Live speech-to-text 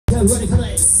get ready for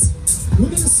this. We're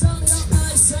gonna start it up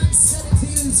nice and steady for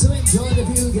you to enjoy the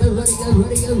view. Get ready, get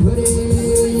ready, get ready.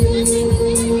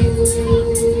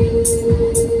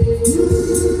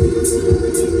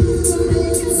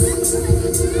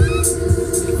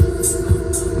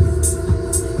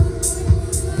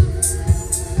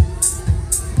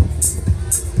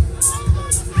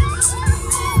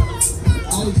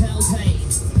 Okay.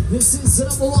 This is the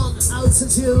 #1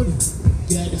 altitude.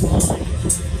 Get high.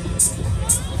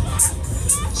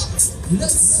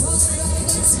 Let's go.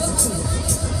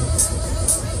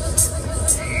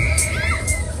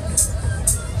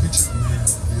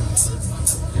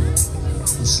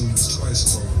 Twice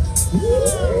as old.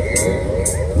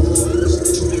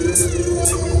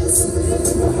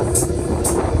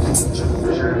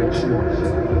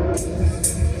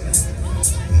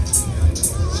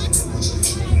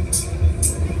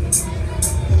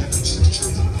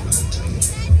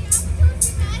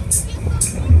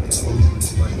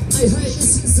 Hey,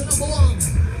 this is the #1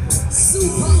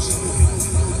 Super.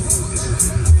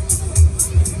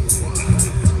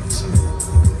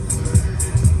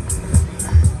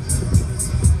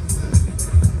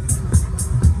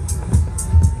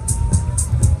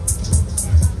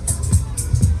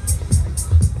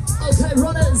 Okay,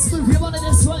 runners, move your money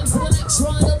this way for the next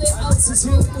ride on the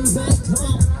altitude movement. Come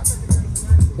on.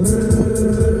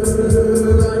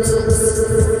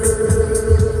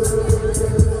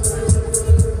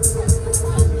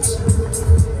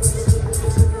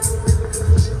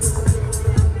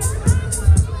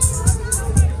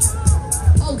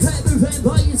 Okay, move in,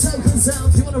 buy your tokens out.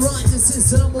 If you want to ride, this is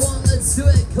the #1. Let's do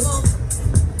it. Come on.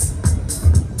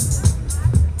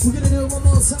 We're going to do it one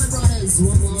more time, runners.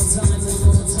 One more time, one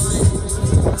more time.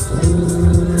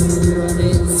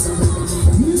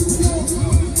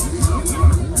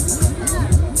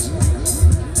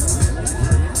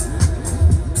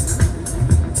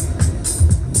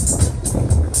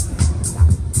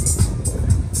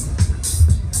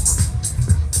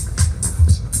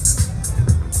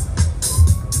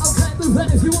 Okay, move in.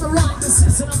 If you want to ride, this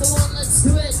is the #1. Let's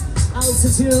do it.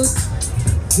 Altitude.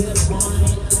 Get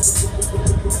high.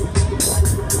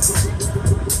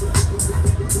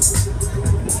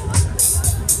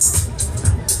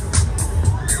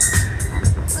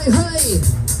 Hey, hey!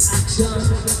 Action!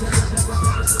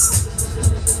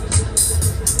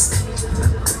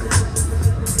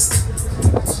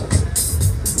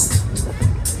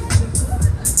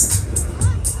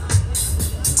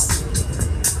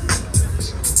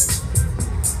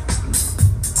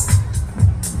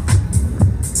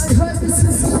 Hey, hey, this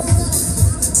is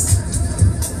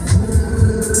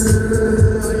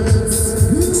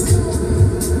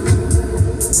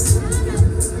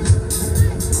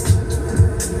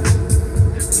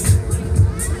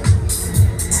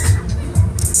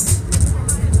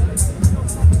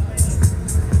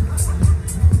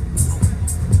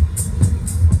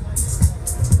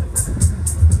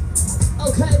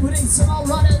okay, we need some more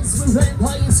runners. Move in,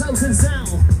 pay your tokens now.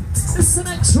 This is the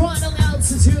next ride on the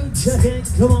altitude. Check it,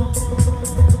 come on.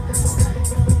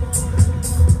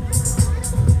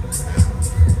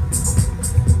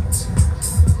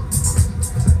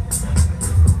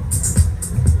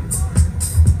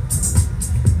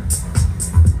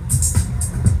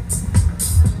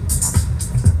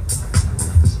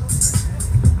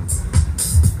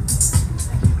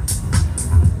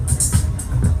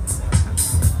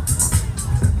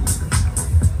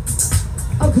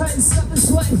 Okay, step this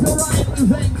way if you're running,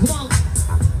 move in, come on.